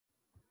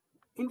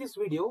In this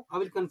video, I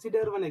will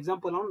consider one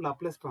example on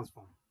Laplace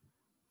transform.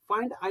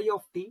 Find I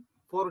of t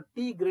for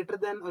t greater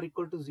than or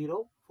equal to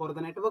 0 for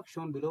the network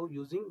shown below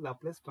using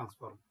Laplace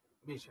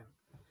transformation.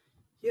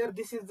 Here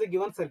this is the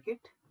given circuit.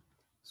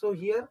 So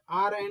here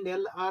R and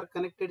L are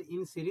connected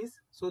in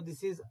series. So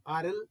this is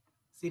RL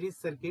series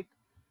circuit.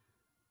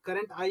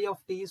 Current I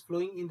of t is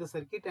flowing in the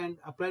circuit and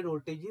applied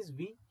voltage is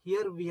V.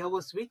 Here we have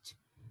a switch.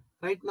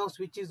 Right now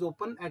switch is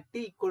open. At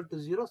t equal to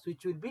 0,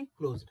 switch will be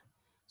closed.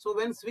 So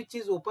when switch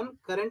is open,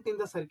 current in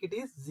the circuit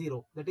is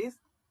 0. That is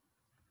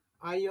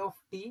I of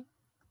t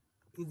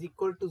is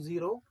equal to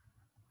 0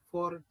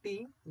 for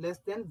t less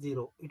than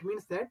 0. It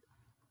means that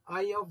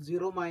I of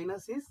 0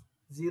 minus is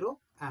 0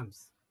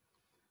 amps.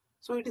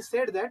 So it is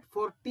said that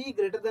for t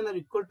greater than or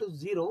equal to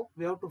 0,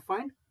 we have to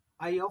find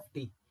I of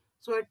t.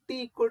 So at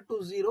t equal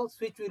to 0,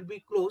 switch will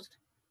be closed.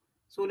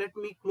 So let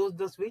me close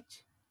the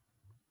switch.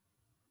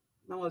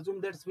 Now assume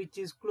that switch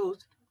is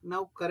closed.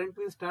 Now current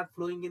will start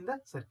flowing in the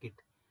circuit.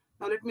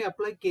 Now let me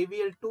apply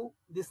KVL to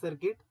this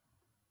circuit.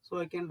 So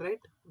I can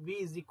write V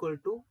is equal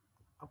to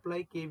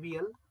apply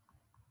KVL.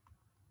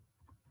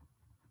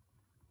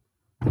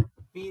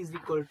 V is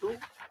equal to,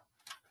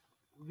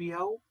 we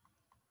have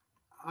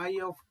I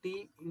of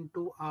t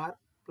into R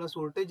plus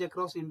voltage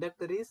across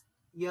inductor is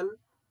L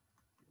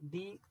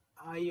d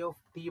I of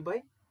t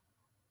by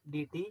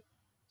dt.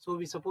 So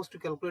we are supposed to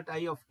calculate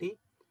I of t.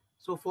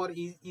 So for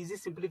easy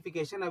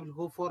simplification, I will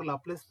go for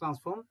Laplace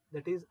transform,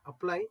 that is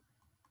apply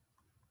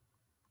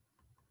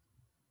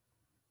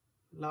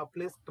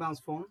Laplace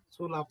transform.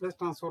 So Laplace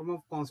transform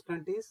of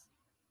constant is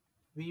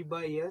V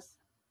by S.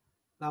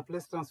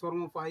 Laplace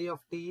transform of I of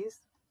t is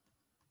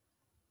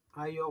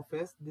I of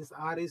S. This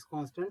R is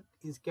constant,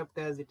 is kept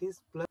as it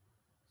is, plus,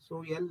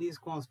 so L is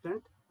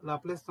constant.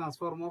 Laplace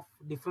transform of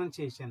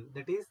differentiation,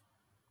 that is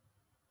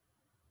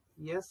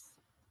S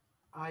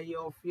I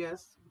of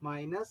S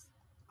minus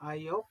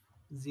I of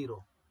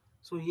 0.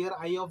 So here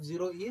I of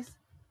 0 is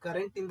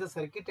current in the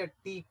circuit at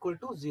t equal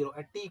to 0.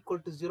 At t equal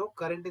to 0,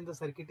 current in the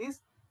circuit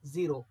is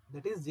 0.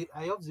 That is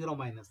I of 0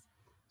 minus.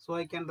 So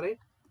I can write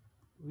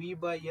V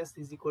by S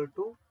is equal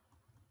to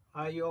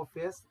I of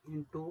S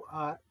into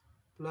R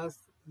plus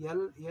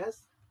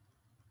Ls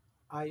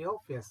I of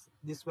S.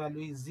 This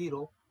value is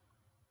 0.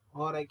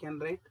 Or I can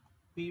write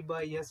P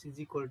by S is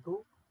equal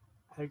to,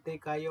 I'll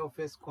take I of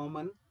S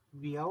common,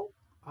 we have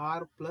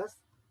R plus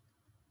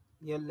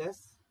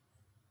Ls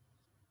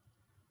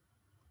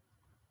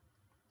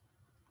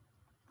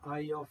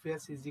I of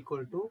S is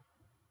equal to,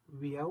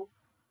 we have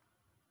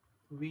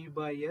V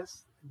by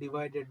S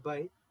divided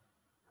by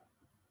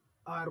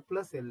R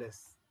plus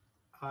Ls,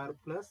 R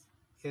plus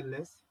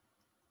Ls,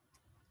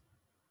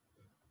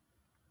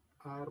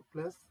 R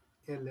plus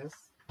Ls.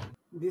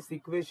 This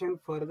equation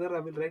further I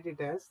will write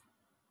it as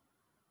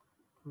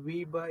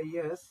V by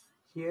S.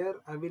 Here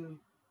I will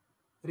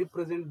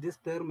represent this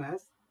term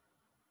as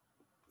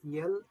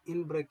L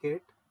in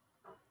bracket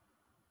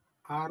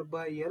R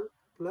by L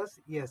plus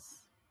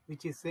S,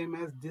 which is same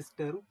as this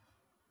term.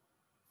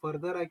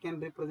 Further I can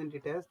represent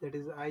it as, that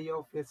is I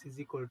of S is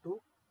equal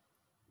to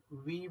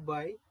V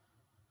by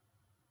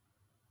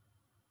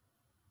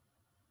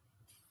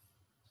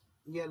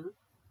L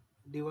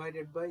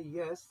divided by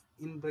S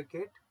in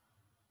bracket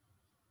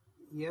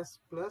S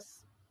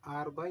plus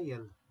R by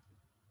L.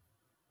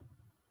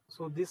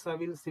 So this I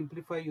will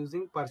simplify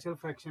using partial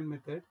fraction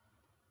method.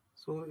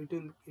 So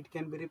it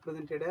can be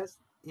represented as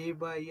A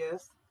by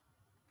S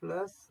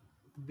plus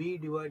B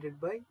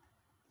divided by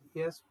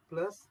S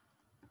plus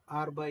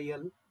R by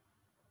L.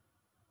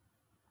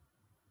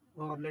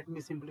 Or let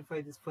me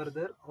simplify this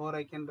further, or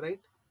I can write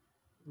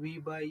V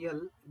by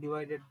L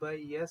divided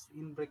by S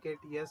in bracket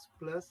S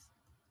plus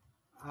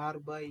R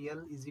by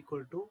L is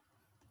equal to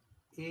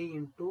A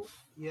into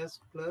S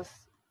plus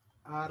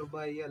R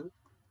by L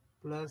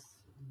plus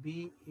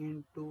B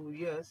into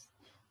S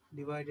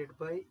divided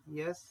by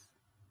S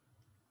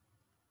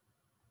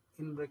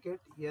in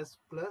bracket S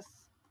plus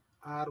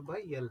R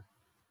by L.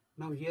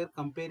 Now here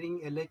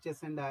comparing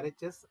LHS and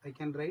RHS, I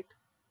can write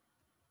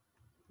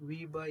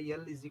V by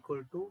L is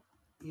equal to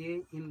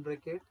A in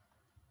bracket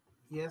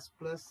S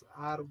plus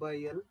R by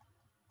L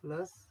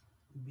plus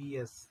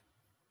BS.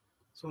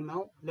 So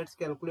now let's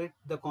calculate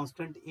the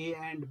constant A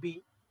and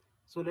B.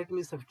 So let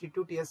me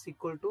substitute S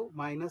equal to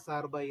minus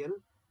R by L,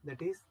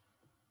 that is,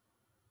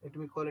 let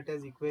me call it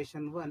as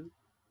equation 1.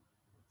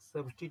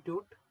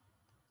 Substitute,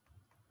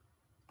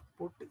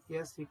 put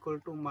S equal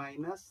to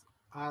minus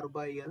R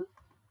by L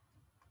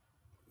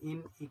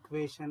in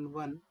equation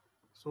 1,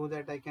 so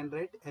that I can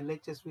write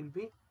LHS will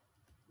be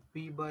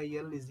P by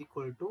L is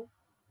equal to,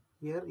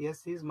 here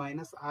S is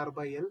minus R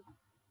by L,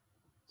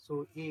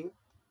 so A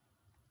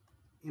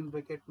in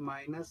bracket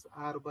minus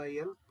R by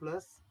L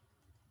plus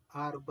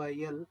R by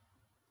L,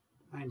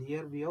 and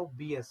here we have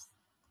BS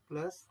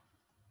plus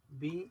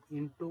B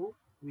into,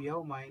 we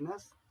have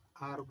minus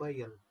R by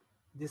L.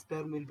 This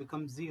term will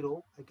become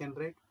 0. I can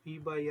write P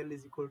by L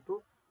is equal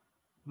to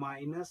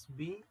minus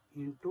B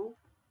into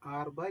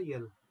R by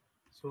L.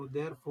 So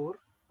therefore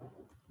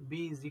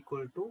B is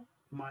equal to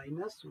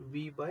minus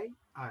V by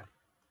R.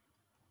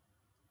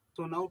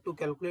 So now to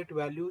calculate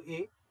value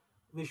A,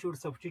 we should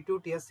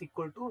substitute S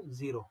equal to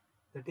 0.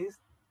 That is,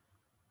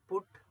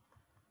 put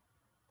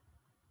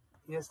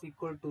S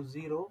equal to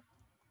 0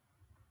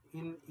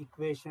 in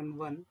equation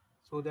 1,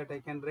 so that I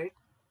can write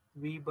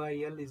V by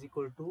L is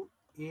equal to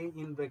A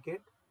in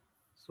bracket.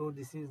 So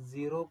this is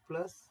 0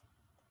 plus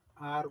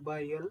R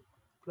by L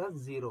plus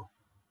 0.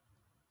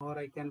 Or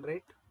I can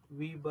write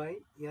V by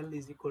L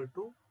is equal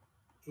to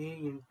A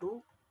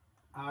into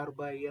R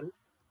by L,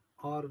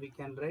 or we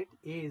can write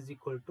A is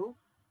equal to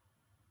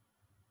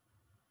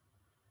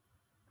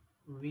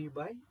V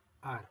by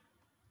R.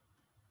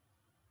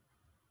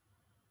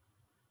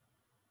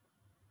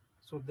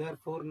 So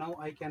therefore now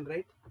I can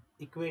write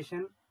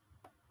equation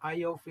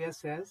I of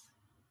S as,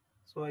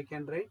 so I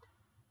can write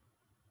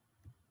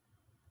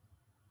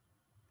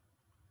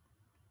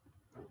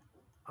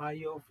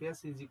I of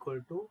S is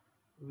equal to,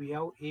 we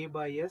have A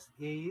by S,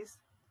 A is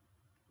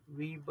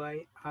V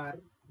by R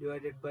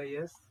divided by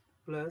S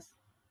plus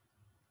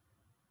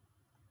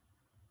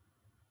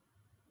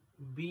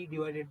B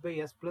divided by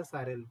S plus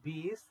RL.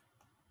 B is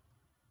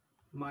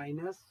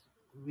minus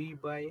V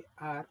by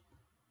R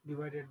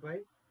divided by,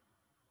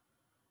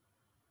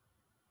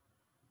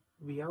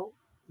 we have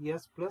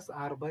S plus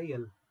R by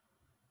L.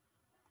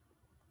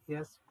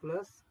 S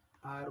plus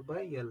R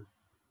by L.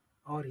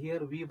 Or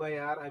here V by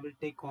R I will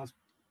take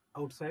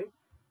outside.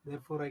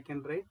 Therefore I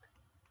can write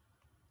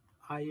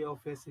I of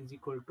S is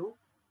equal to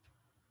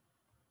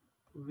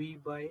V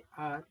by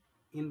R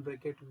in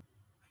bracket.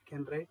 I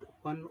can write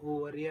 1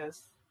 over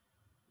S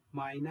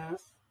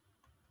minus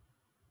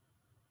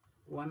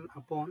 1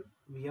 upon,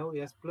 we have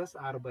S plus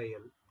R by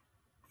L.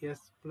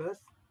 S plus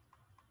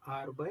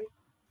R by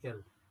L.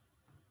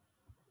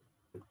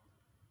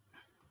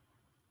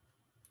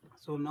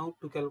 So now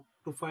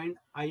to find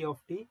I of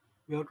t,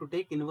 we have to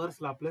take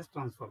inverse Laplace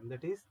transform.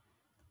 That is,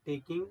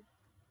 taking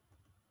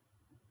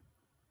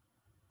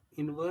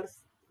inverse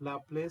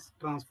Laplace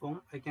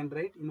transform, I can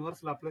write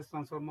inverse Laplace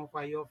transform of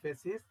I of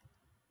S is,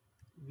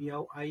 we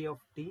have I of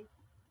t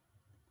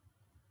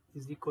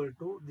is equal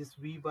to, this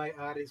V by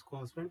R is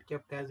constant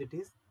kept as it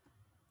is.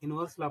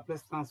 Inverse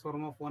Laplace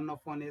transform of 1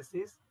 upon S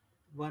is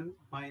 1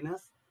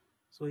 minus.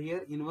 So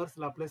here inverse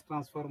Laplace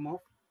transform of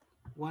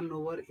 1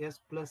 over S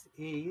plus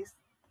A is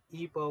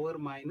e power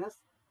minus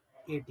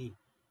at.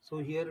 So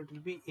here it will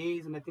be A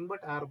is nothing but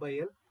R by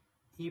L,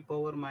 e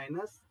power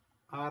minus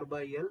R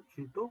by L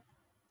into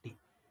t.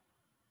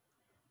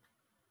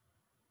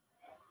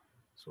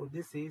 So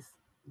this is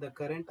the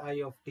current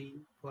I of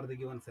t for the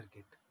given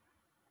circuit.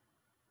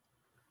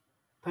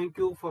 Thank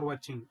you for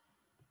watching.